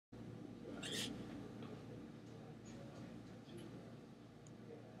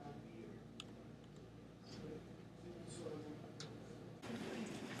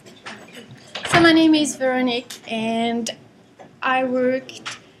my name is Veronique, and I work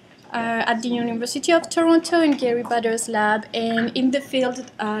at the University of Toronto in Gary Bader's lab and in the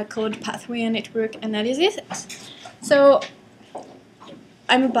field called Pathway and Network Analysis. So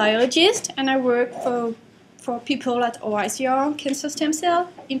I'm a biologist, and I work for people at OICR Cancer Stem Cell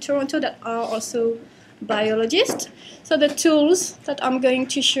in Toronto that are also biologists. So the tools that I'm going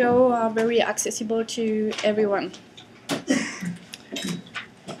to show are very accessible to everyone.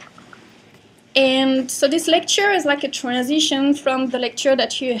 And so this lecture is like a transition from the lecture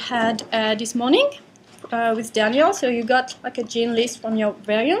that you had this morning with Daniel. So you got like a gene list from your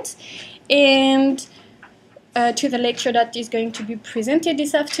variants, and to the lecture that is going to be presented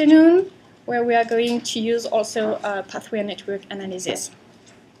this afternoon, where we are going to use also pathway and network analysis.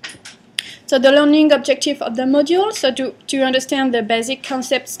 So the learning objective of the module, so to understand the basic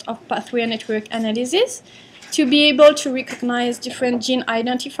concepts of pathway and network analysis, to be able to recognize different gene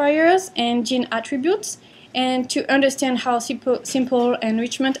identifiers and gene attributes, and to understand how simple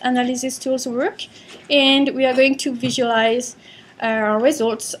enrichment analysis tools work. And we are going to visualize our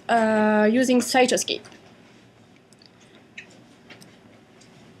results using Cytoscape.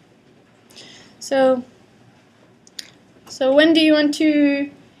 So when do you want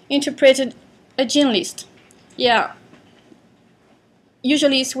to interpret a gene list? Yeah.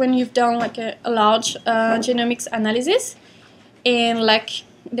 Usually it's when you've done like a large genomics analysis, and like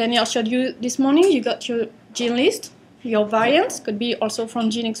Daniel showed you this morning, you got your gene list, your variants, could be also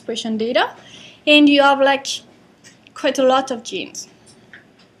from gene expression data, and you have like quite a lot of genes.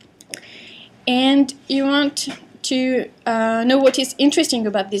 And you want to know what is interesting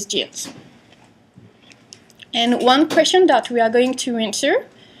about these genes. And one question that we are going to answer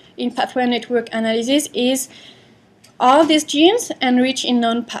in pathway and network analysis is, are these genes enriched in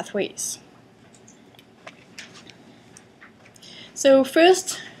known pathways? So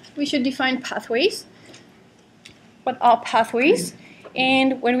first, we should define pathways. What are pathways?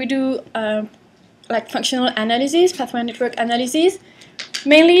 And when we do like functional analysis, pathway and network analysis,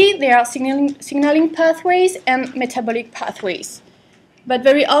 mainly they are signaling pathways and metabolic pathways. But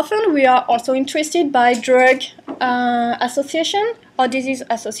very often we are also interested by drug association or disease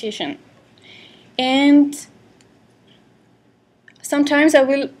association. And sometimes I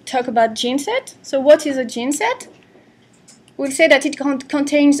will talk about gene set. So what is a gene set? We'll say that it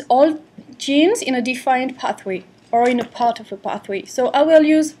contains all genes in a defined pathway or in a part of a pathway. So I will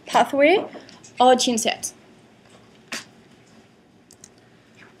use pathway or gene set.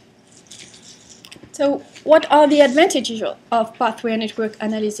 So what are the advantages of pathway and network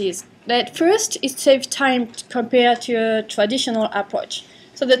analysis? That first, it saves time compared to a traditional approach.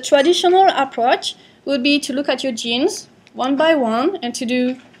 So the traditional approach would be to look at your genes one by one and to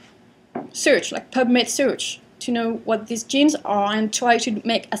do search, like PubMed search, to know what these genes are and try to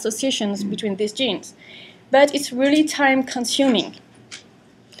make associations between these genes. But it's really time consuming.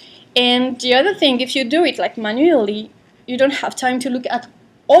 And the other thing, if you do it like manually, you don't have time to look at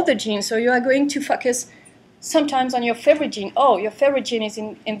all the genes, so you are going to focus sometimes on your favorite gene. Oh, your favorite gene is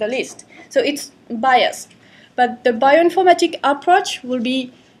in the list. So it's biased. But the bioinformatic approach will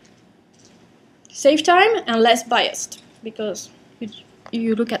be save time and less biased, because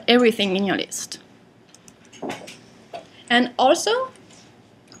you look at everything in your list. And also,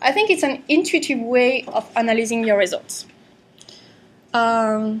 I think it's an intuitive way of analyzing your results.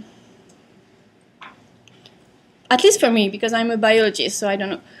 At least for me, because I'm a biologist, so I don't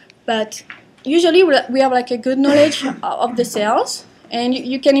know. But usually we have like a good knowledge of the cells, and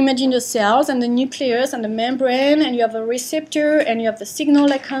you can imagine the cells and the nucleus and the membrane, and you have a receptor, and you have the signal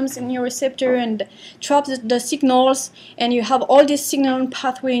that comes in your receptor and traps the signals, and you have all this signal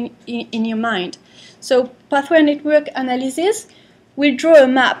pathway in your mind. So pathway and network analysis will draw a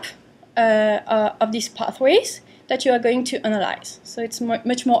map of these pathways that you are going to analyze. So it's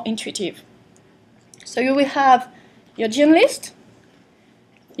much more intuitive. So you will have your gene list,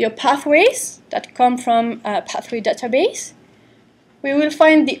 your pathways that come from a pathway database. We will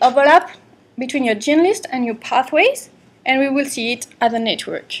find the overlap between your gene list and your pathways, and we will see it as a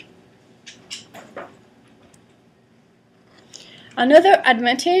network. Another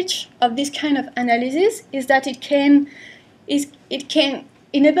advantage of this kind of analysis is that it can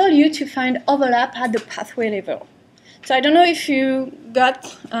enable you to find overlap at the pathway level. So I don't know if you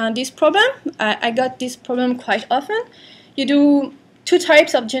got this problem. I got this problem quite often. You do two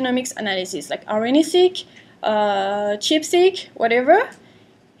types of genomics analysis, like RNA-seq, ChIP-seq, whatever.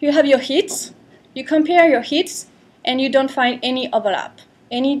 You have your hits. You compare your hits, and you don't find any overlap,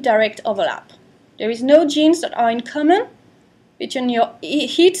 any direct overlap. There is no genes that are in common between your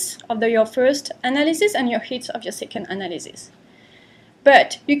hits of your first analysis and your hits of your second analysis.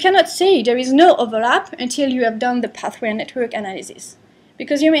 But you cannot say there is no overlap until you have done the pathway network analysis,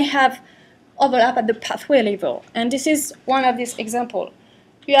 because you may have overlap at the pathway level. And this is one of these examples.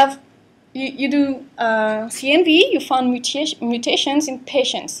 You do CNV, you find mutations in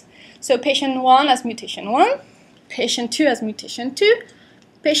patients. So patient 1 has mutation 1, patient 2 has mutation 2,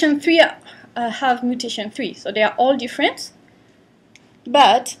 patient 3 have mutation 3. So they are all different,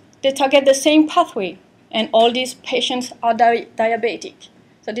 but they target the same pathway, and all these patients are diabetic.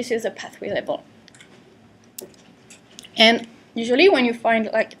 So this is the pathway level. And usually when you find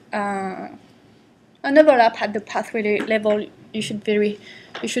like an overlap at the pathway level, you should be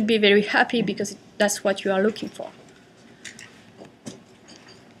very happy, because that's what you are looking for.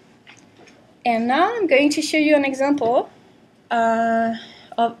 And now I'm going to show you an example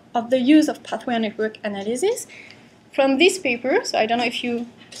of the use of pathway network analysis from this paper. So I don't know if you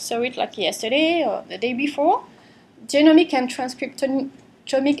saw it like yesterday or the day before. Genomic and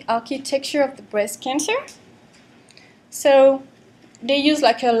transcriptomic architecture of the breast cancer. So they use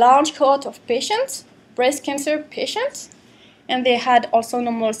like a large cohort of patients, breast cancer patients, and they had also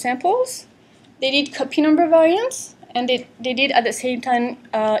normal samples. They did copy number variants, and they did at the same time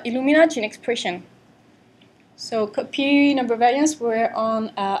Illumina gene expression. So copy number variants were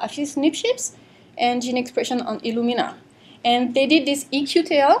on Affinity SNP chips, and gene expression on Illumina. And they did this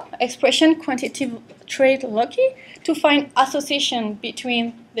EQTL, expression quantitative trait loci, to find association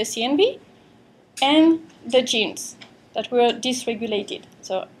between the CNV and the genes that were dysregulated,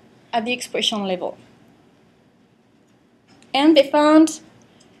 so at the expression level. And they found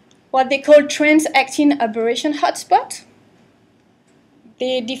what they call trans-actin aberration hotspot.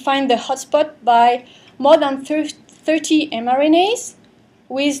 They defined the hotspot by more than 30 mRNAs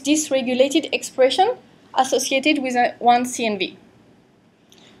with dysregulated expression associated with one CNV.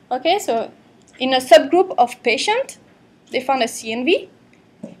 Okay, so in a subgroup of patients, they found a CNV,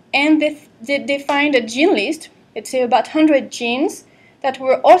 and they find a gene list, let's say about 100 genes, that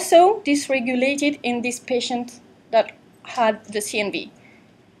were also dysregulated in this patient that had the CNV.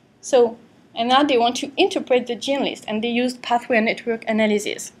 So, and now they want to interpret the gene list, and they used pathway network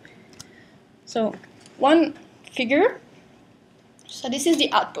analysis. So, one figure, so this is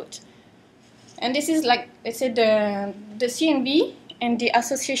the output. And this is like, let's say, the CNV and the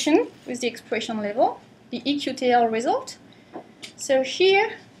association with the expression level, the EQTL result. So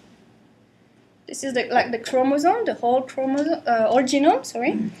here, this is like the chromosome, the whole chromosome, whole genome,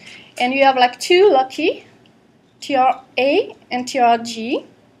 sorry. And you have like two loci, TRA and TRG,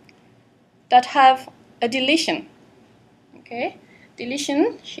 that have a deletion. Okay,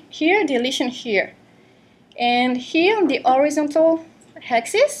 deletion here, deletion here. And here on the horizontal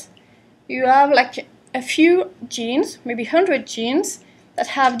axis, you have like a few genes, maybe 100 genes, that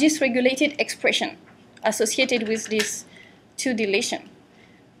have dysregulated expression associated with these two deletions.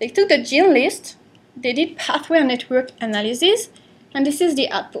 They took the gene list, they did pathway network analysis, and this is the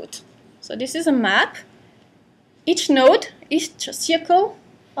output. So this is a map. Each node, each circle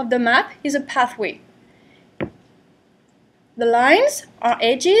of the map is a pathway. The lines are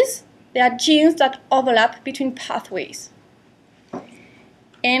edges. They are genes that overlap between pathways.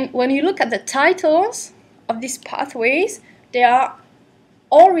 And when you look at the titles of these pathways, they are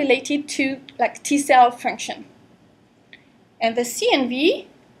all related to like T-cell function. And the CNV,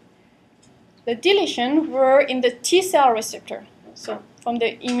 the deletion were in the T-cell receptor, so from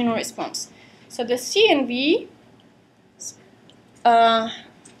the immune response. So the CNV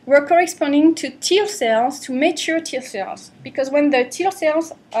were corresponding to T cells, to mature T cells, because when the T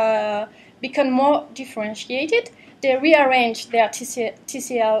cells become more differentiated, they rearrange their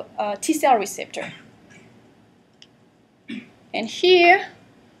T-cell receptor. And here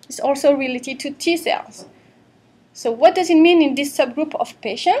is also related to T cells. So what does it mean in this subgroup of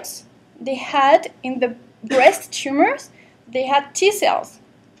patients? They had, in the breast tumors, they had T cells,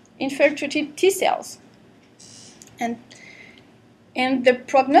 infiltrated T cells. And the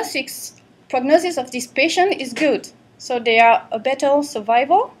prognosis of this patient is good. So they are a better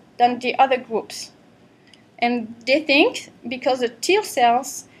survival than the other groups. And they think because the T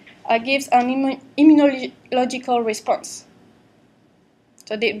cells gives an immunological response.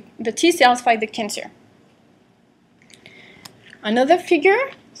 So the T cells fight the cancer. Another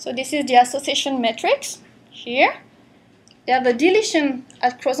figure, so this is the association matrix here. They have a deletion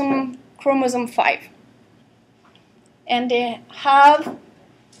at chromosome 5. And they have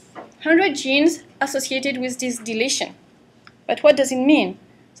 100 genes associated with this deletion. But what does it mean?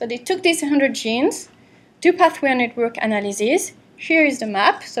 So they took these 100 genes, do pathway network analysis. Here is the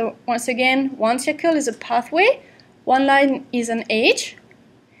map. So once again, one circle is a pathway, one line is an age,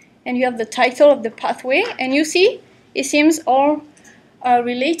 and you have the title of the pathway, and you see it seems all are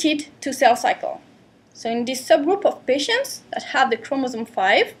related to cell cycle. So in this subgroup of patients that have the chromosome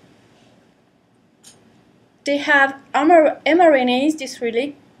 5, they have mRNAs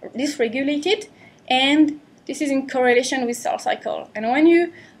dysregulated, and this is in correlation with cell cycle. And when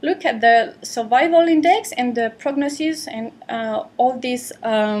you look at the survival index and the prognosis and all this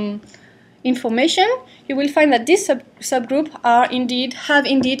information, you will find that this subgroup have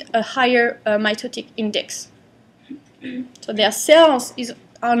indeed a higher mitotic index. So their cells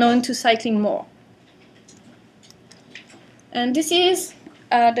are known to cycling more. And this is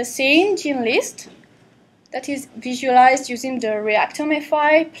the same gene list that is visualized using the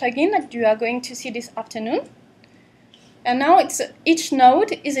Reactome-FI plugin that you are going to see this afternoon. And now each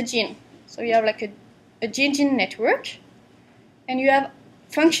node is a gene. So you have like a gene network, and you have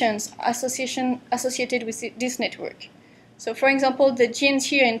functions associated with this network. So for example, the genes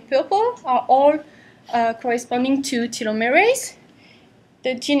here in purple are all corresponding to telomerase,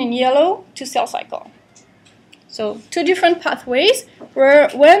 the gene in yellow to cell cycle. So two different pathways, where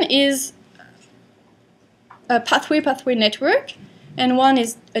one is a pathway network, and one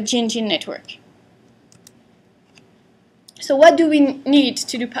is a gene network. So what do we need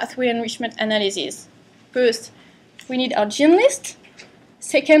to do pathway enrichment analysis? First, we need our gene list.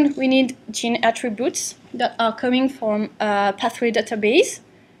 Second, we need gene attributes that are coming from a pathway database.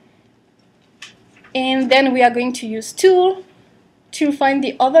 And then we are going to use tool to find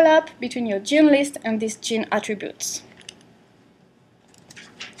the overlap between your gene list and these gene attributes.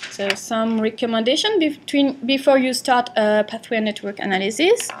 So some recommendation before you start a pathway network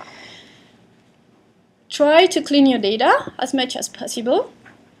analysis. Try to clean your data as much as possible,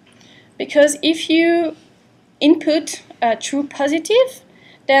 because if you input true positive,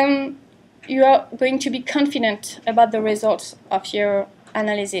 then you are going to be confident about the results of your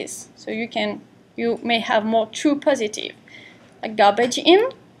analysis. So you may have more true positive, like garbage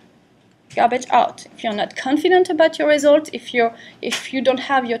in, garbage out. If you're not confident about your result, if you don't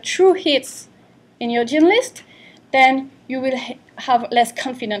have your true hits in your gene list, then you will have less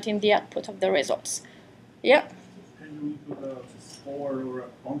confidence in the output of the results. Yeah? Can you input a score or a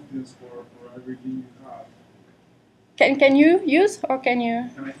confidence score for every gene you have? Can you use, or can you?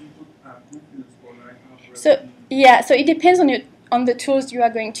 Can I input a confidence score that I have for So every gene? yeah, so it depends on the tools you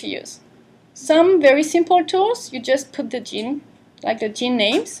are going to use. Some very simple tools, you just put the gene, like the gene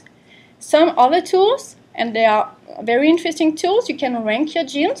names. Some other tools, and they are very interesting tools, you can rank your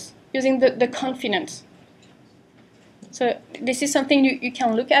genes using the confidence. So this is something you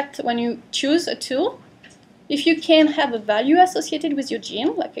can look at when you choose a tool. If you can have a value associated with your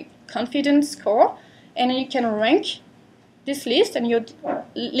gene, like a confidence score, and you can rank this list, and your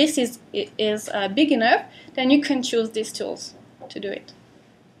list is big enough, then you can choose these tools to do it.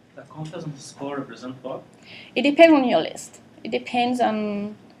 The confidence score represents what? It depends on your list. It depends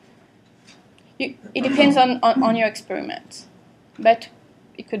on your experiment. But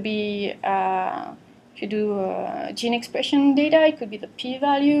it could be if you do gene expression data, it could be the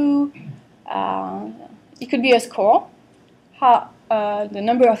p-value. It could be a score, the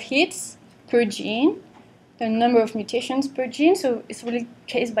number of hits per gene, the number of mutations per gene. So it's really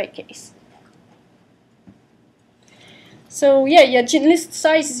case by case. So yeah, your gene list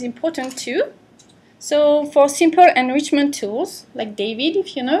size is important too. So for simple enrichment tools, like David,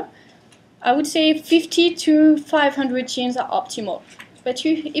 if you know, I would say 50 to 500 genes are optimal. But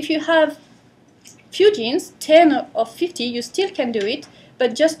if you have few genes, 10 or 50, you still can do it,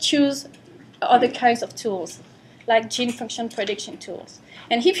 but just choose other kinds of tools, like gene function prediction tools.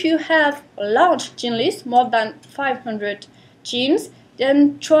 And if you have a large gene list, more than 500 genes,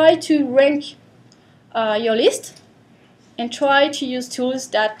 then try to rank your list and try to use tools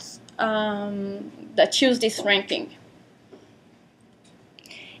that use this ranking.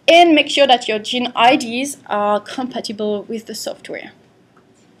 And make sure that your gene IDs are compatible with the software.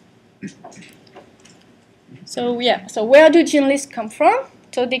 So yeah, so where do gene lists come from?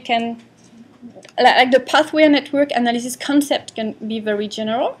 So they can, like the pathway network analysis concept can be very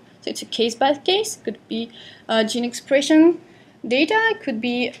general. So it's a case by case. It could be gene expression data, it could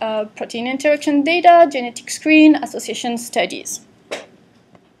be protein interaction data, genetic screen, association studies.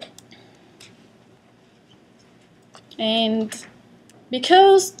 And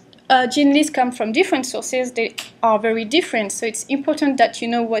because gene lists come from different sources, they are very different. So it's important that you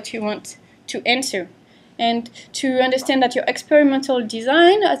know what you want to answer, and to understand that your experimental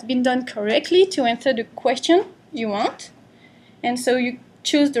design has been done correctly to answer the question you want. And so you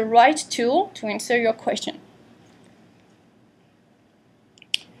choose the right tool to answer your question.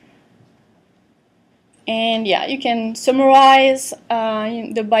 And yeah, you can summarize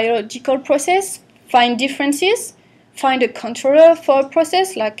the biological process, find differences, find a controller for a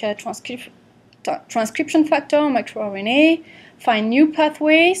process like a transcription factor, microRNA, find new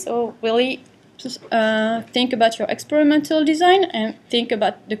pathways, so really think about your experimental design and think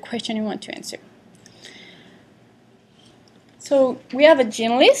about the question you want to answer. So we have a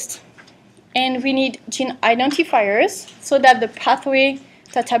gene list, and we need gene identifiers so that the pathway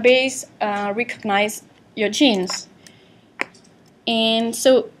database recognize your genes. And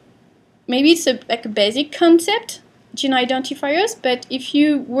so maybe it's like a basic concept, gene identifiers, but if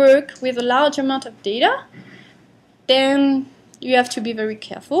you work with a large amount of data, then you have to be very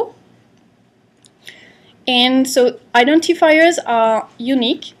careful. And so identifiers are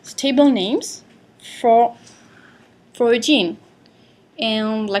unique, stable names for a gene,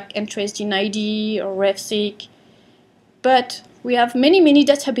 and like interest gene ID or RefSeq. But we have many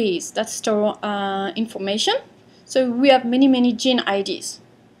databases that store information. So we have many gene IDs.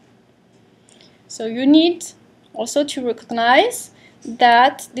 So you need also to recognize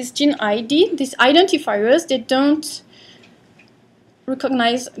that this gene ID, these identifiers, they don't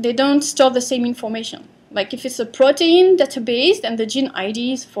store the same information. Like if it's a protein database, then the gene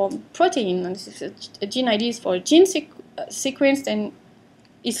ID is for protein, and if it's a gene ID is for a gene sequence, then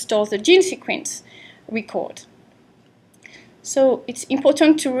it stores the gene sequence record. So it's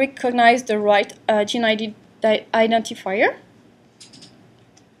important to recognize the right gene ID identifier.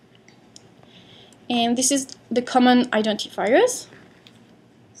 And this is the common identifiers.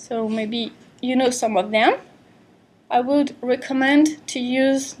 So maybe you know some of them. I would recommend to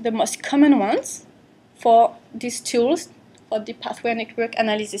use the most common ones for these tools, for the pathway network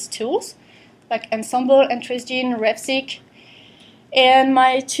analysis tools, like Ensemble, Interest Gene, RefSeq. And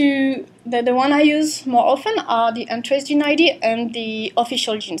the one I use more often are the Interest Gene ID and the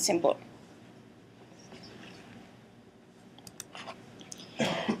official gene symbol.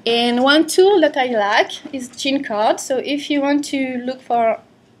 And one tool that I like is GeneCard. So if you want to look for,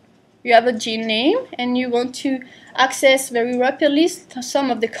 you have a gene name and you want to access very rapidly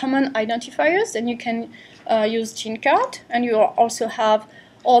some of the common identifiers, then you can use GeneCard, and you also have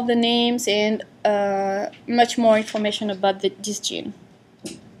all the names and much more information about this gene.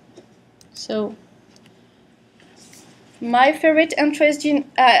 So my favorite interest gene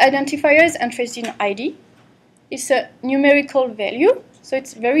identifier is interest gene ID. It's a numerical value, so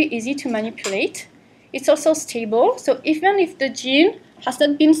it's very easy to manipulate. It's also stable, so even if the gene has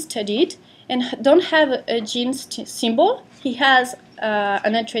not been studied and don't have a gene symbol, he has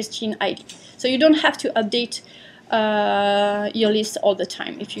an interest gene ID. So you don't have to update your list all the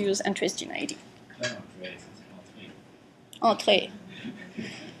time if you use interest gene ID. Entrée.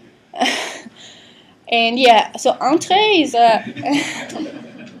 And yeah, so Entrée is a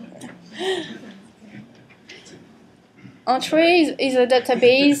Entrée is a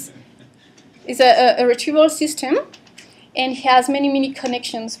database, is a retrieval system, and it has many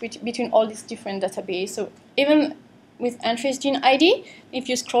connections between all these different databases. So even with interest gene ID, if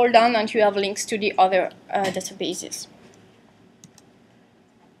you scroll down, and you have links to the other databases.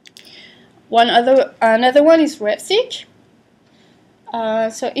 Another one is RefSeq.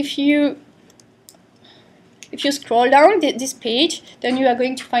 So if you scroll down this page, then you are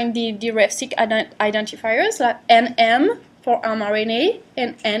going to find the RefSeq identifiers, like NM for mRNA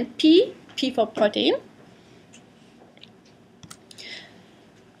and NP, P for protein.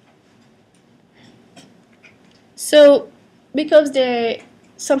 So because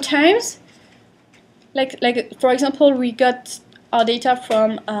sometimes, like for example, we got our data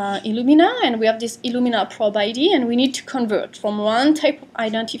from Illumina, and we have this Illumina probe ID, and we need to convert from one type of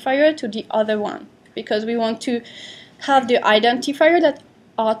identifier to the other one, because we want to have the identifier that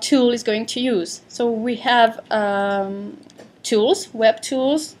our tool is going to use. So we have web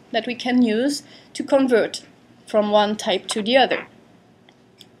tools that we can use to convert from one type to the other.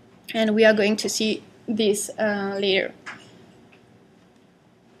 And we are going to see this later.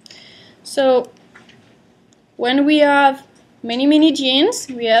 So when we have many genes,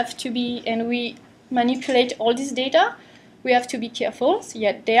 we manipulate all this data, we have to be careful. So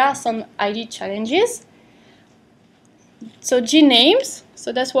yeah, there are some ID challenges. So gene names,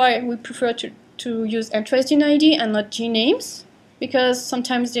 so that's why we prefer to use interest gene ID and not gene names, because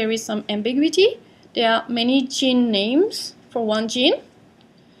sometimes there is some ambiguity. There are many gene names for one gene.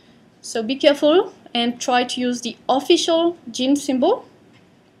 So be careful and try to use the official gene symbol.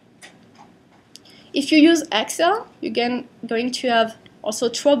 If you use Excel, you're going to have also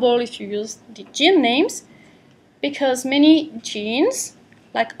trouble if you use the gene names, because many genes,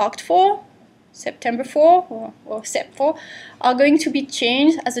 like OCT4, September 4, or SEP4, are going to be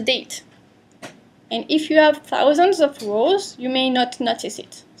changed as a date. And if you have thousands of rows, you may not notice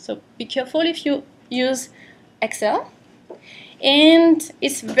it. So be careful if you use Excel, and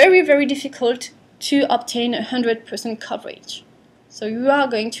it's very, very difficult to obtain 100% coverage. So you are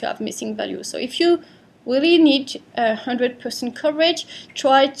going to have missing values. So if you really need 100% coverage,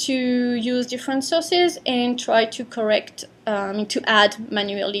 try to use different sources and try to correct, to add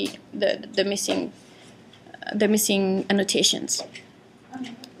manually the missing annotations.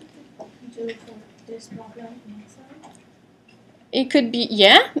 Do for this problem in Excel? It could be,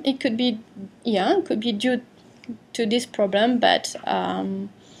 yeah, it could be due to this problem, but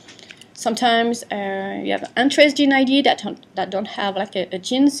sometimes you have untraced gene ID that don't have like a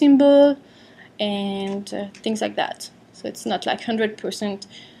gene symbol and things like that. So it's not like 100%.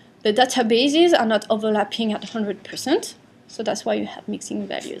 The databases are not overlapping at 100%, so that's why you have mixing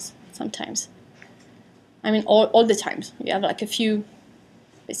values sometimes. I mean, all the times you have like a few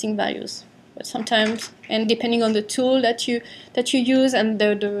missing values, but sometimes, and depending on the tool that you use and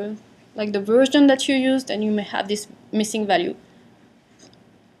the version that you use, then you may have this missing value.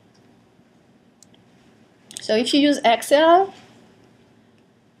 So if you use Excel,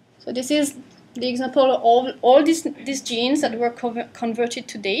 so this is the example of all these genes that were converted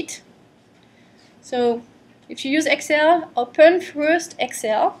to date. So if you use Excel, open first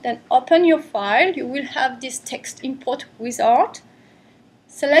Excel, then open your file. You will have this text import wizard.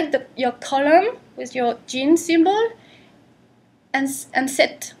 Select your column with your gene symbol and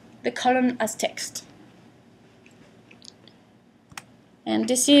set the column as text. And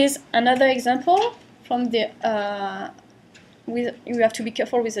this is another example from the, you have to be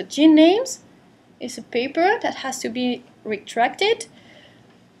careful with the gene names. It's a paper that has to be retracted.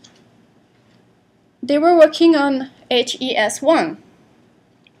 They were working on HES1,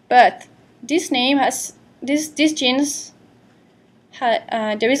 but this name has, these genes,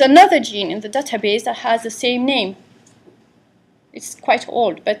 there is another gene in the database that has the same name. It's quite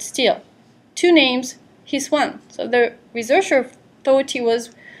old, but still, two names, HES1. So the researcher thought he was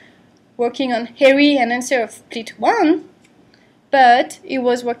working on hairy enhancer of split 1, but he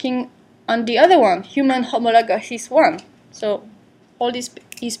was working on the other one, human homologous HES1. So all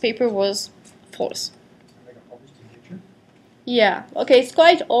his paper was false. Yeah, okay, it's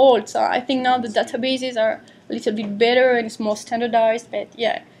quite old, so I think now the databases are a little bit better and it's more standardized, but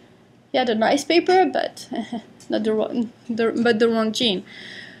yeah, he had a nice paper, but not the wrong gene.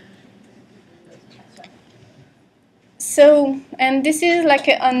 So, and this is like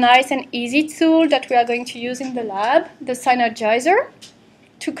a nice and easy tool that we are going to use in the lab, the synergizer,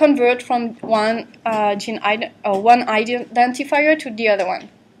 to convert from one one identifier to the other one.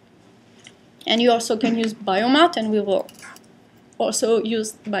 And you also can use Biomart, and we will also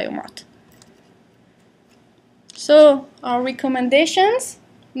use Biomart. So our recommendations: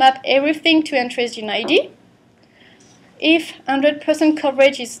 map everything to untraced gene ID. If 100%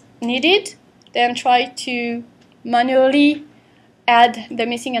 coverage is needed, then try to manually add the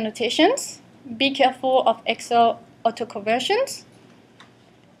missing annotations. Be careful of Excel auto-conversions.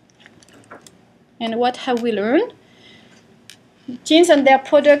 And what have we learned? Genes and their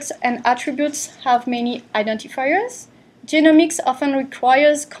products and attributes have many identifiers. Genomics often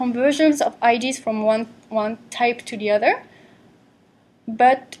requires conversions of IDs from one type to the other,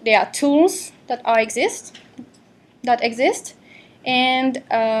 but there are tools that exist, and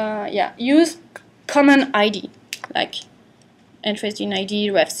yeah, use common ID like untraced gene ID,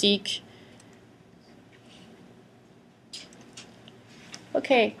 RefSeq.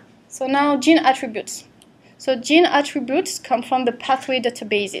 Okay, so now gene attributes. So gene attributes come from the pathway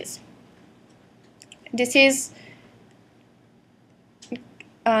databases. This is,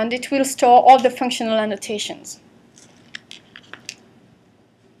 and it will store all the functional annotations.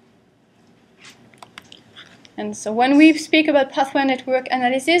 And so when we speak about pathway network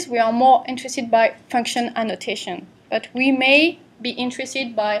analysis, we are more interested by function annotation. But we may be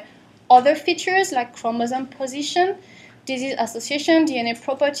interested by other features like chromosome position, disease association, DNA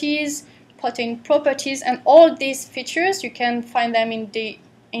properties, protein properties, and all these features, you can find them in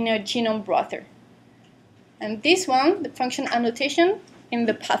a genome browser. And this one, the function annotation, in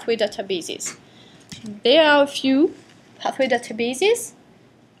the pathway databases. There are a few pathway databases.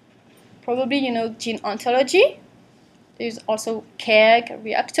 Probably you know gene ontology. There's also KEGG,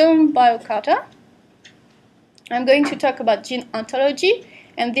 Reactome, BioCarta. I'm going to talk about gene ontology,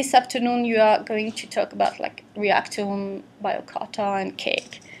 and this afternoon you are going to talk about like Reactome, BioCarta, and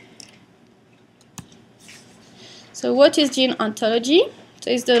KEGG. So what is gene ontology?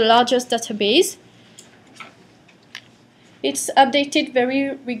 So it's the largest database. It's updated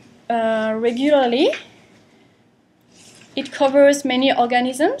very regularly. It covers many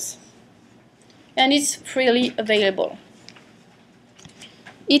organisms, and it's freely available.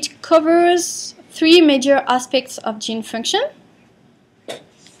 It covers three major aspects of gene function: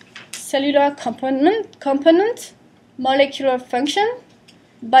 cellular component, molecular function,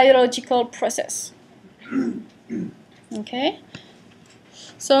 biological process. Okay,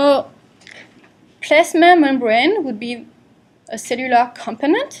 so plasma membrane would be a cellular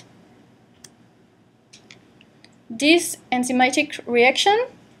component. This enzymatic reaction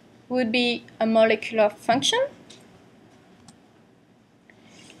would be a molecular function.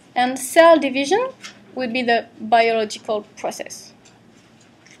 And cell division would be the biological process.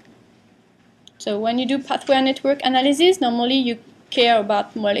 So when you do pathway network analysis, normally you care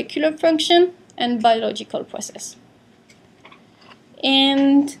about molecular function and biological process.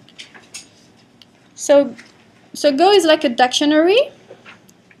 And so Go is like a dictionary.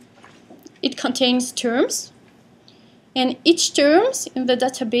 It contains terms, and each terms in the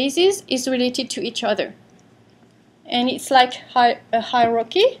databases is related to each other. And it's like a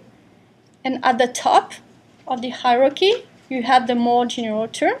hierarchy. And at the top of the hierarchy, you have the more general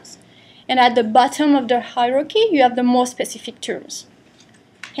terms. And at the bottom of the hierarchy, you have the more specific terms.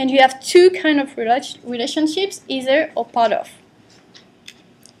 And you have two kinds of relationships, either or part of.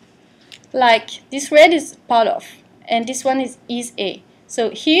 Like this red is part of, and this one is A. So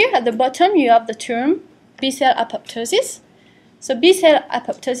here at the bottom, you have the term B-cell apoptosis. So B-cell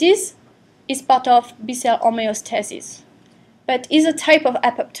apoptosis is part of B-cell homeostasis, but is a type of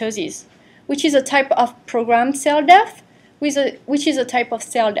apoptosis, which is a type of programmed cell death, which is a type of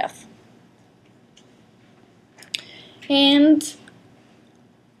cell death. And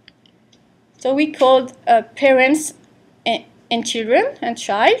so we called parents and children and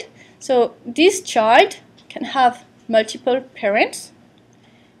child. So this child can have multiple parents,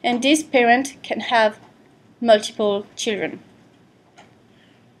 and this parent can have multiple children.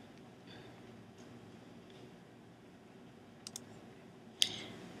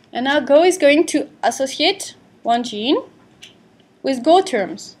 And now Go is going to associate one gene with Go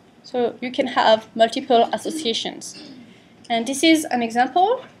terms. So you can have multiple associations. And this is an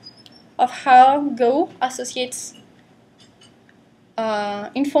example of how Go associates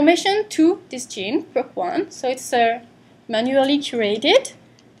information to this gene, PROC1. So it's manually curated.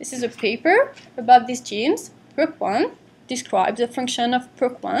 This is a paper about these genes. PROC1 describes the function of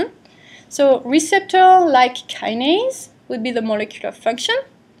PROC1. So receptor-like kinase would be the molecular function.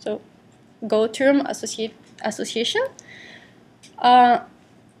 So Go term association.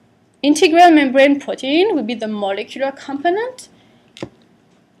 Integral membrane protein would be the molecular component,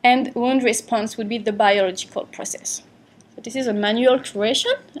 and wound response would be the biological process. So this is a manual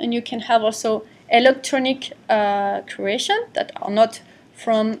curation, and you can have also electronic curation that are not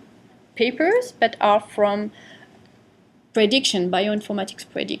from papers, but are from prediction, bioinformatics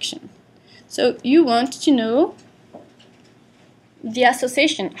prediction. So you want to know the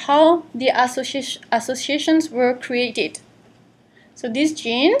association, how the associations were created. So these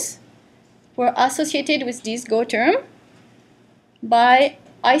genes were associated with this Go term by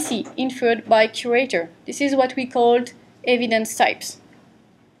IC, inferred by curator. This is what we called evidence types.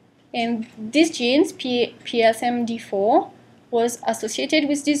 And these genes, PSMD4, was associated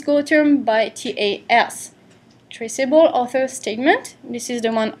with this Go term by TAS, traceable author statement. This is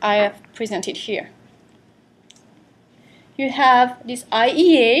the one I have presented here. You have this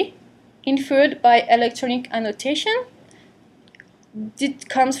IEA, inferred by electronic annotation. It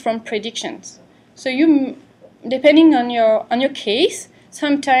comes from predictions. So you, depending on your case,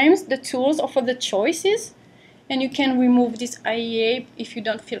 sometimes the tools offer the choices, and you can remove this IEA if you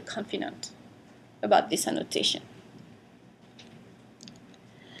don't feel confident about this annotation.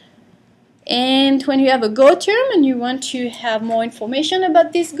 And when you have a Go term and you want to have more information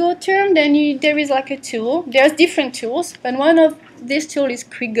about this Go term, then there is like a tool. There's different tools, but one of these tools is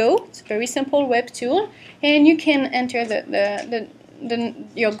QuickGo. It's a very simple web tool, and you can enter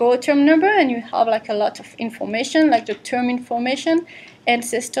your Go term number, and you have like a lot of information, like the term information,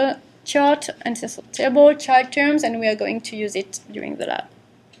 ancestor chart, ancestor table, child terms, and we are going to use it during the lab.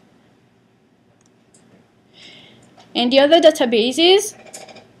 And the other databases,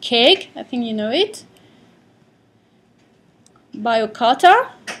 KEGG, I think you know it, BioCarta,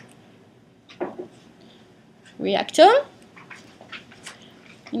 Reactor,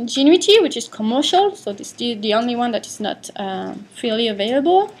 Ingenuity, which is commercial, so this is the only one that is not freely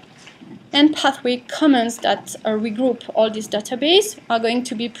available, and Pathway Commons that regroup all these databases are going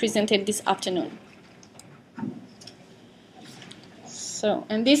to be presented this afternoon. So,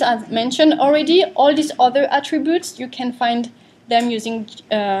 and these, as mentioned already, all these other attributes, you can find them using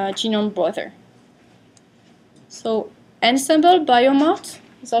Genome Browser. So Ensemble Biomart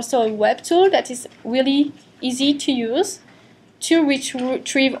is also a web tool that is really easy to use. to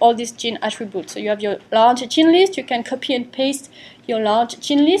retrieve all these gene attributes. So you have your large gene list, you can copy and paste your large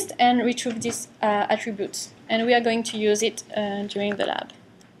gene list and retrieve these attributes. And we are going to use it during the lab.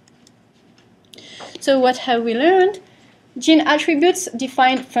 So what have we learned? Gene attributes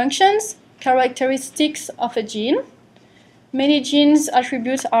define functions, characteristics of a gene. Many genes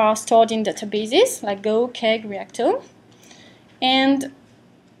attributes are stored in databases like Go, KEGG, Reactome. And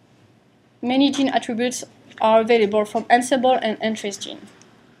many gene attributes are available from Ansible and Ntrace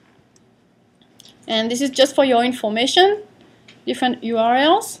And this is just for your information, different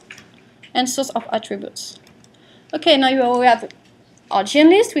URLs and source of attributes. Okay, now we have our gene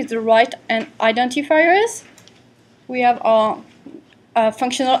list with the right and identifiers. We have our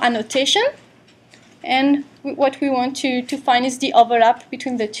functional annotation, and what we want to find is the overlap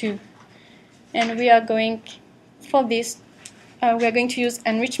between the two. And we are going, for this, we are going to use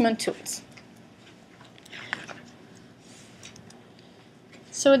enrichment tools.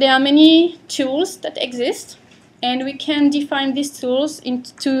 So there are many tools that exist, and we can define these tools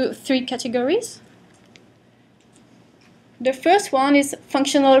into 3 categories. The first one is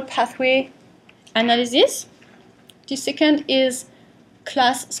functional pathway analysis. The second is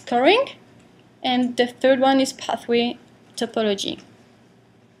class scoring, and the third one is pathway topology.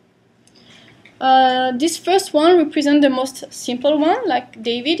 This first one represents the most simple one, like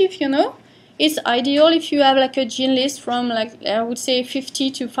David, if you know. It's ideal if you have like a gene list from, like, I would say 50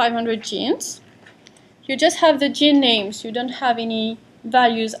 to 500 genes. You just have the gene names, you don't have any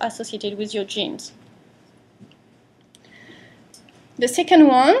values associated with your genes. The second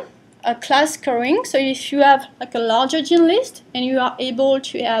one, class scoring. So if you have like a larger gene list and you are able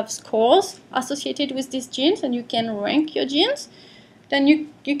to have scores associated with these genes and you can rank your genes, then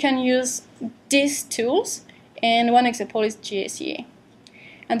you can use these tools, and one example is GSEA.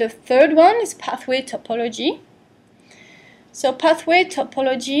 And the third one is pathway topology. So pathway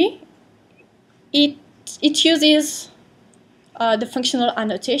topology, it uses the functional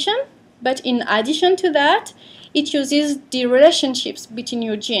annotation, but in addition to that, it uses the relationships between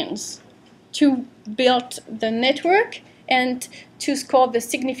your genes to build the network and to score the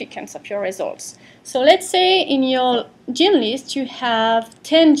significance of your results. So let's say in your gene list you have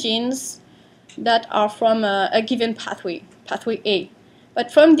 10 genes that are from a given pathway, pathway A.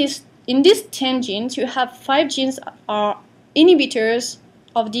 But in these 10 genes, you have 5 genes are inhibitors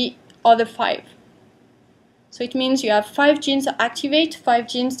of the other 5. So it means you have 5 genes that activate, 5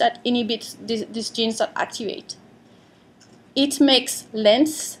 genes that inhibit these genes that activate. It makes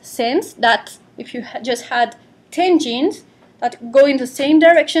sense that if you just had 10 genes that go in the same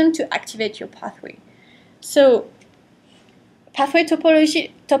direction to activate your pathway. So pathway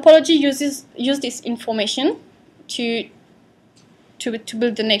topology uses this information to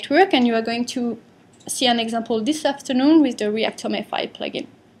build the network, and you are going to see an example this afternoon with the Reactome FI plugin.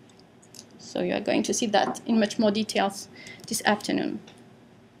 So you are going to see that in much more details this afternoon.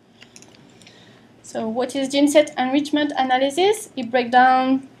 So what is gene set enrichment analysis? It breaks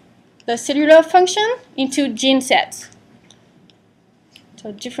down the cellular function into gene sets.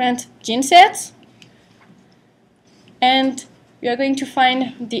 So different gene sets, and you are going to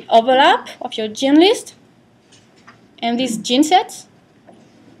find the overlap of your gene list and these gene sets,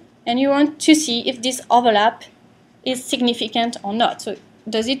 and you want to see if this overlap is significant or not. So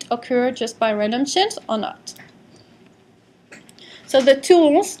does it occur just by random chance or not? So the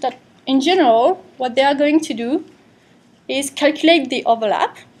tools that, in general, what they are going to do is calculate the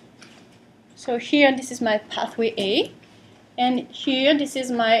overlap. So here, this is my pathway A, and here, this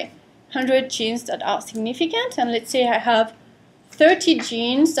is my 100 genes that are significant, and let's say I have 30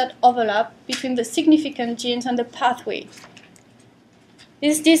 genes that overlap between the significant genes and the pathway.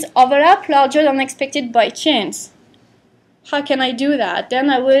 Is this overlap larger than expected by chance? How can I do that?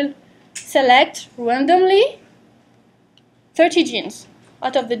 Then I will select randomly 30 genes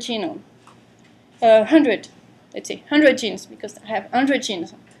out of the genome. 100, let's say 100 genes, because I have 100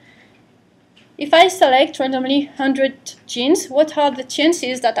 genes. If I select randomly 100 genes, what are the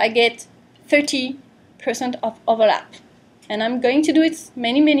chances that I get 30% of overlap? And I'm going to do it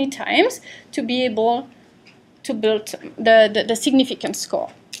many, many times to be able to build the significance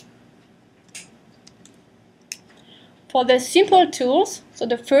score. For the simple tools, so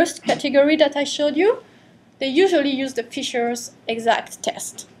the first category that I showed you, they usually use the Fisher's exact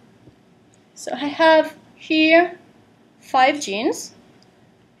test. So I have here 5 genes,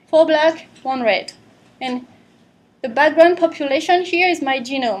 4 black, 1 red. And the background population here is my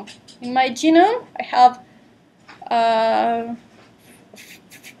genome. In my genome, I have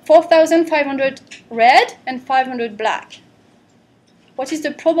 4,500 red and 500 black. What is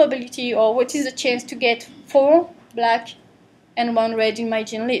the probability, or what is the chance to get 4 black and 1 red in my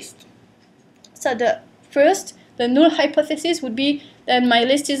gene list. So the null hypothesis would be that my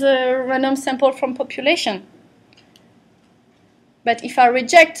list is a random sample from population. But if I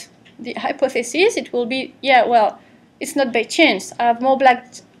reject the hypothesis, it will be, yeah, well, it's not by chance. I have more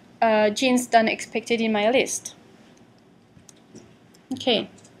black genes than expected in my list. Okay.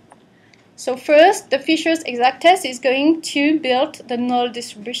 So first, the Fisher's exact test is going to build the null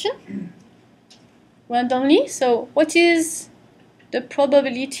distribution randomly. So what is the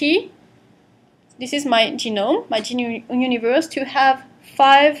probability? This is my genome, my gene universe, to have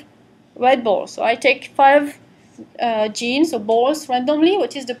 5 red balls. So I take 5 genes or balls randomly.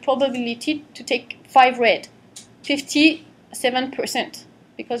 What is the probability to take 5 red? 57%,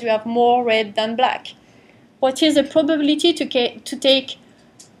 because you have more red than black. What is the probability to take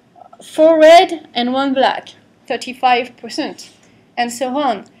 4 red and 1 black? 35%, and so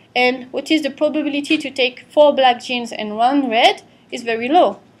on. And what is the probability to take 4 black genes and 1 red? Is very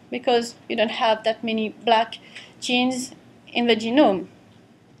low, because you don't have that many black genes in the genome.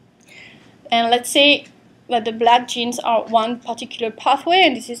 And let's say that the black genes are one particular pathway,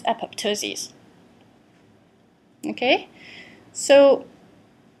 and this is apoptosis. Okay, so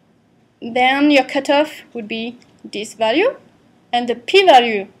then your cutoff would be this value, and the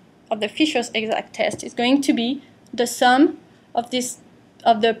p-value of the Fisher's exact test is going to be the sum of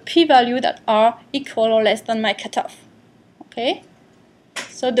the p-value that are equal or less than my cutoff. Okay,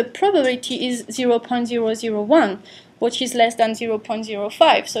 so the probability is 0.001, which is less than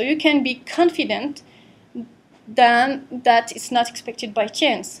 0.05. So you can be confident then that it's not expected by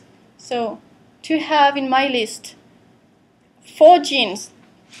chance. So to have in my list 4 genes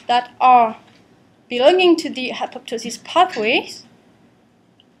that are belonging to the apoptosis pathways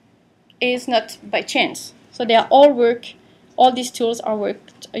is not by chance. So they are all these tools are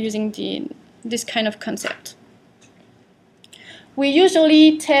worked using this kind of concept. We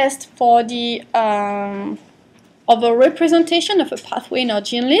usually test for the overrepresentation of a pathway in our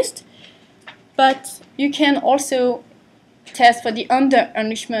gene list, but you can also test for the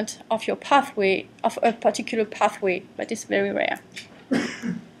under-enrichment of your pathway, of a particular pathway, but it's very rare.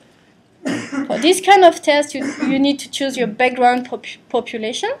 For this kind of test, you need to choose your background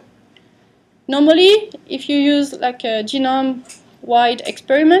population. Normally, if you use like a genome-wide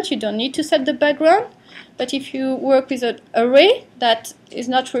experiment, you don't need to set the background. But if you work with an array that is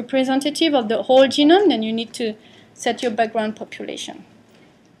not representative of the whole genome, then you need to set your background population.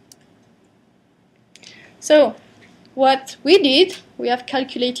 So what we did, we have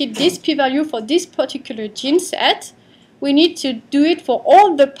calculated this p-value for this particular gene set. We need to do it for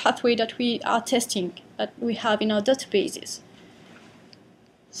all the pathways that we are testing, that we have in our databases.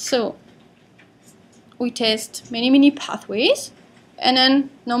 So we test many pathways, and then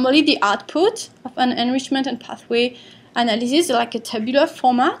normally the output of an enrichment and pathway analysis is like a tabular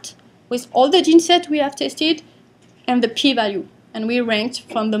format with all the gene sets we have tested and the p-value. And we ranked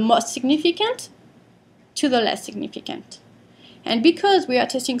from the most significant to the less significant. And because we are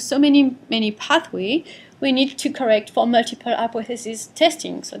testing so many pathways, we need to correct for multiple hypothesis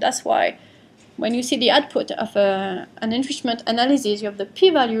testing. So that's why when you see the output of an enrichment analysis, you have the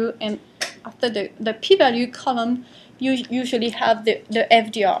p-value, and after the p-value column, you usually have the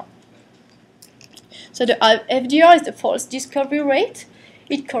FDR. So the FDR is the false discovery rate.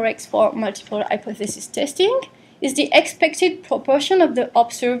 It corrects for multiple hypothesis testing. Is the expected proportion of the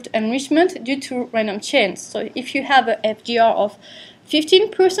observed enrichment due to random chance. So if you have a FDR of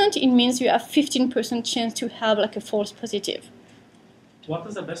 15%, it means you have 15% chance to have like a false positive. What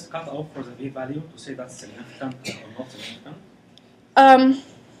is the best cutoff for the p-value to say that's significant or not significant?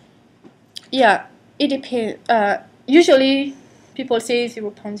 Yeah, it depends. Usually people say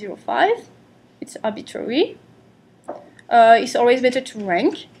 0.05. It's arbitrary. It's always better to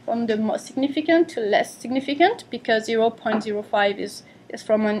rank from the most significant to less significant, because 0.05 is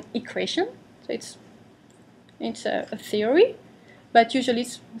from an equation. So it's a theory, but usually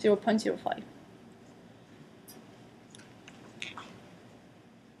it's 0.05.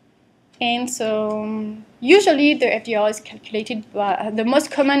 And so usually the FDR is calculated by, the most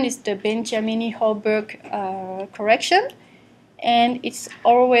common is the Benjamini-Holberg correction, and it's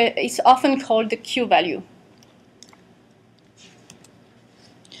often called the Q value.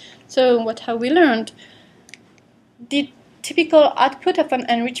 So what have we learned? The typical output of an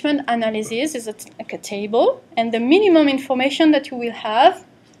enrichment analysis is like a table, and the minimum information that you will have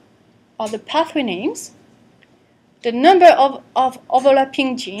are the pathway names, the number of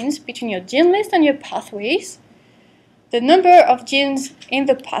overlapping genes between your gene list and your pathways, the number of genes in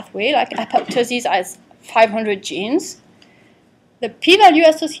the pathway, like apoptosis has 500 genes, the p-value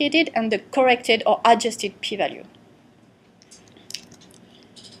associated, and the corrected or adjusted p-value.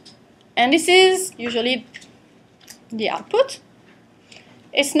 And this is usually the output.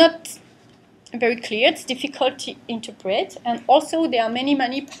 It's not very clear, it's difficult to interpret, and also there are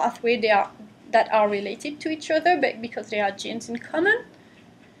many pathways that are related to each other because there are genes in common.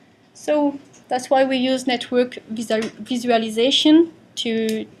 So that's why we use network visualization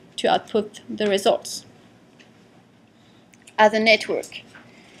to output the results as a network.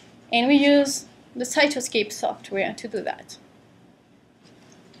 And we use the Cytoscape software to do that.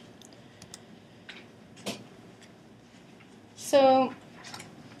 So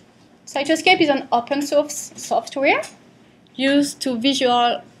Cytoscape is an open source software used to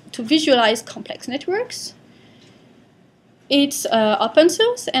visualize complex networks. It's open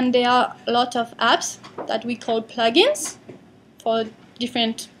source, and there are a lot of apps that we call plugins for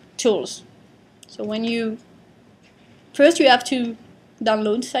different tools. So first you have to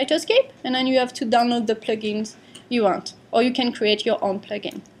download Cytoscape, and then you have to download the plugins you want, or you can create your own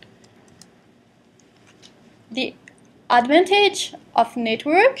plugin. The advantage of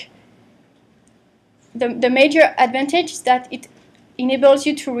network, the major advantage is that it enables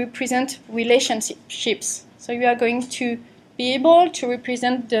you to represent relationships. So you are going to be able to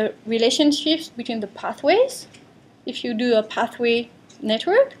represent the relationships between the pathways, if you do a pathway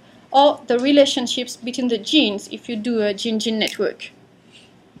network, or the relationships between the genes, if you do a gene-gene network.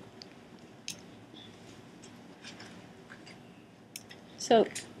 So,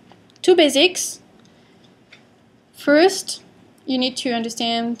 two basics. First, you need to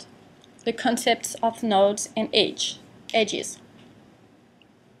understand the concepts of nodes and edges.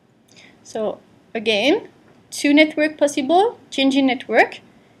 So, again, two networks possible, gene-gene network.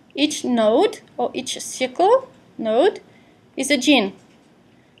 Each node or each circle node is a gene.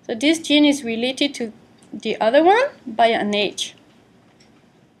 So this gene is related to the other one by an edge.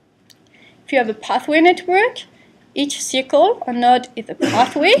 If you have a pathway network, each circle or node is a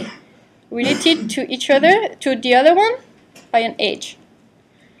pathway related to the other one by an edge.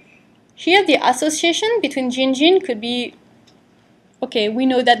 Here the association between gene-gene could be, okay, we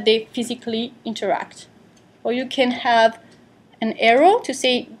know that they physically interact. Or you can have an arrow to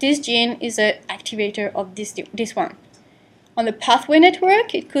say this gene is an activator of this one. On the pathway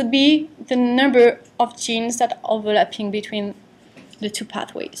network, it could be the number of genes that are overlapping between the two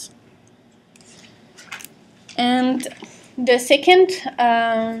pathways. And the second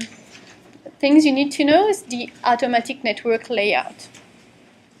things you need to know is the automatic network layout.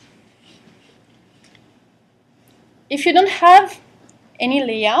 If you don't have any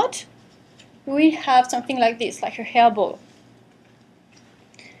layout, we have something like this, like a hairball.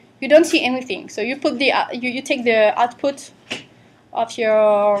 You don't see anything, so you put you take the output of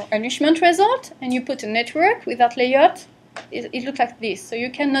your enrichment result and you put a network with that layout. It looks like this, so you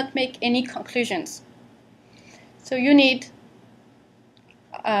cannot make any conclusions. So you need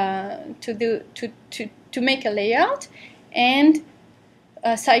to make a layout, and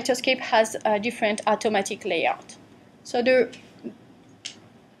Cytoscape has a different automatic layout. So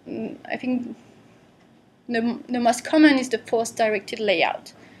I think the most common is the force-directed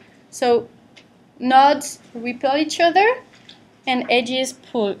layout. So nodes repel each other and edges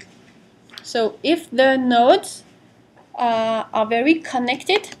pull. So if the nodes are very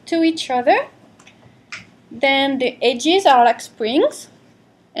connected to each other, then the edges are like springs,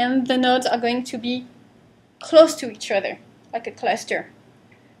 and the nodes are going to be close to each other, like a cluster.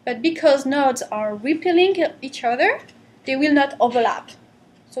 But because nodes are repelling each other, they will not overlap.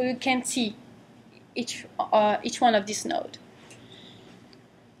 So you can see each one of these nodes.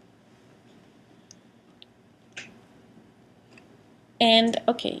 And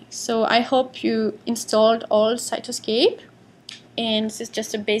okay, so I hope you installed all Cytoscape. And this is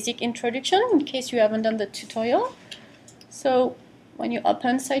just a basic introduction in case you haven't done the tutorial. So when you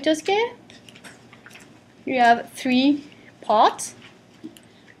open Cytoscape, you have three parts.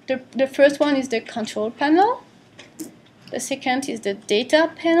 The first one is the control panel. The second is the data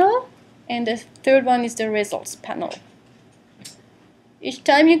panel. And the third one is the results panel. Each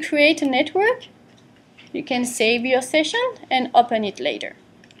time you create a network, you can save your session and open it later.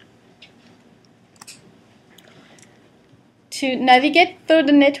 To navigate through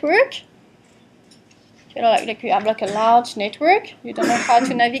the network, like you have like a large network, you don't know how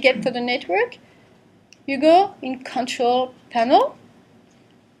to navigate through the network, you go in control panel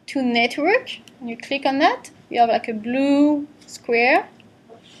to network, and you click on that. You have like a blue square.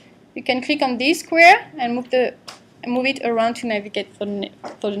 You can click on this square and move it around to navigate for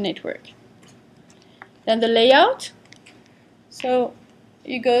the network. Then the layout. So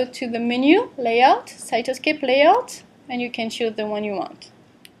you go to the menu, layout, Cytoscape layout, and you can choose the one you want.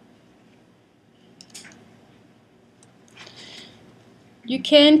 you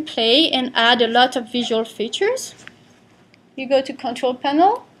can play and add a lot of visual features. You go to Control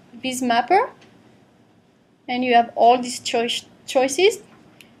Panel, Viz Mapper, and you have all these choices,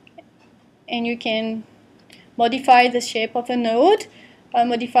 and you can modify the shape of a node,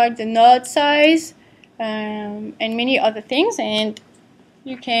 modify the node size, and many other things, and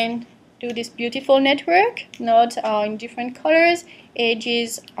you can do this beautiful network. Nodes are in different colors,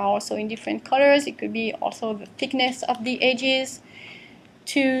 edges are also in different colors. It could be also the thickness of the edges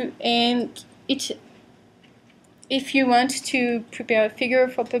too, and if you want to prepare a figure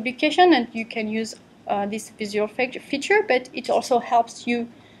for publication, and you can use this visual feature, but it also helps you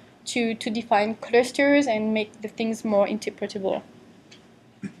to define clusters and make the things more interpretable.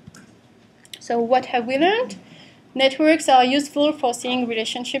 So what have we learned? Networks are useful for seeing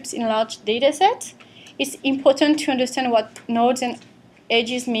relationships in large data sets. It's important to understand what nodes and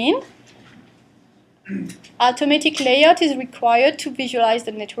edges mean. Automatic layout is required to visualize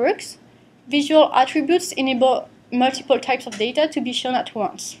the networks. Visual attributes enable multiple types of data to be shown at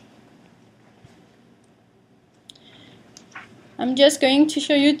once. I'm just going to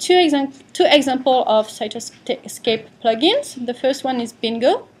show you two examples of Cytoscape plugins. The first one is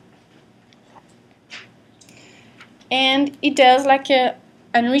Bingo. And it does like a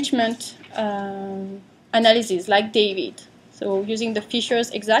enrichment analysis, like David. So using the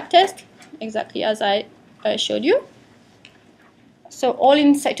Fisher's exact test, exactly as I showed you. So all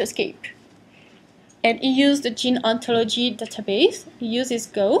in Cytoscape. And he used the gene ontology database. He uses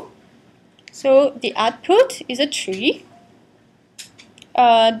Go. So the output is a tree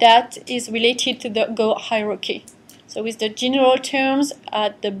that is related to the Go hierarchy. So with the general terms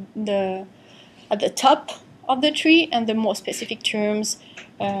at the top of the tree, and the more specific terms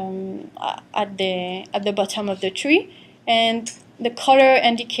at the bottom of the tree, and the color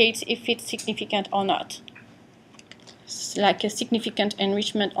indicates if it's significant or not. It's like a significant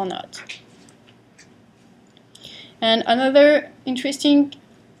enrichment or not. And another interesting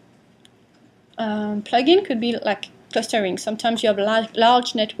plugin could be like clustering. Sometimes you have a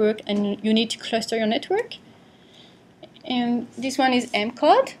large network and you need to cluster your network. And this one is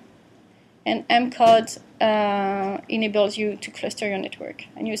MCOD. And MCOD enables you to cluster your network.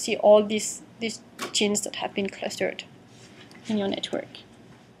 And you see all these genes that have been clustered in your network.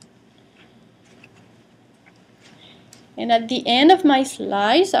 And at the end of my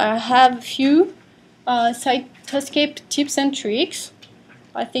slides, I have a few Cytoscape tips and tricks.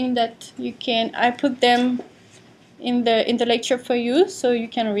 I think that you can, I put them in the lecture for you, so you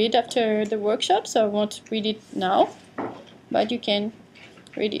can read after the workshop. So I won't read it now, but you can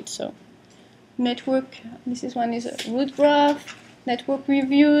read it. So network, one is a root graph, network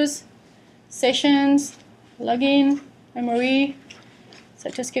reviews, sessions, login, memory,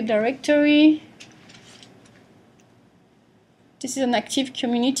 Cytoscape directory. This is an active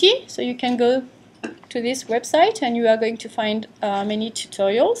community, so you can go to this website and you are going to find many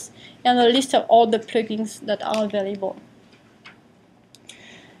tutorials and a list of all the plugins that are available.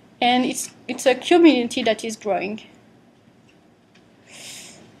 And it's a community that is growing.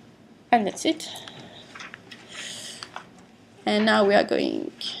 And that's it. And now we are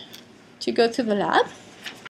going to go to the lab.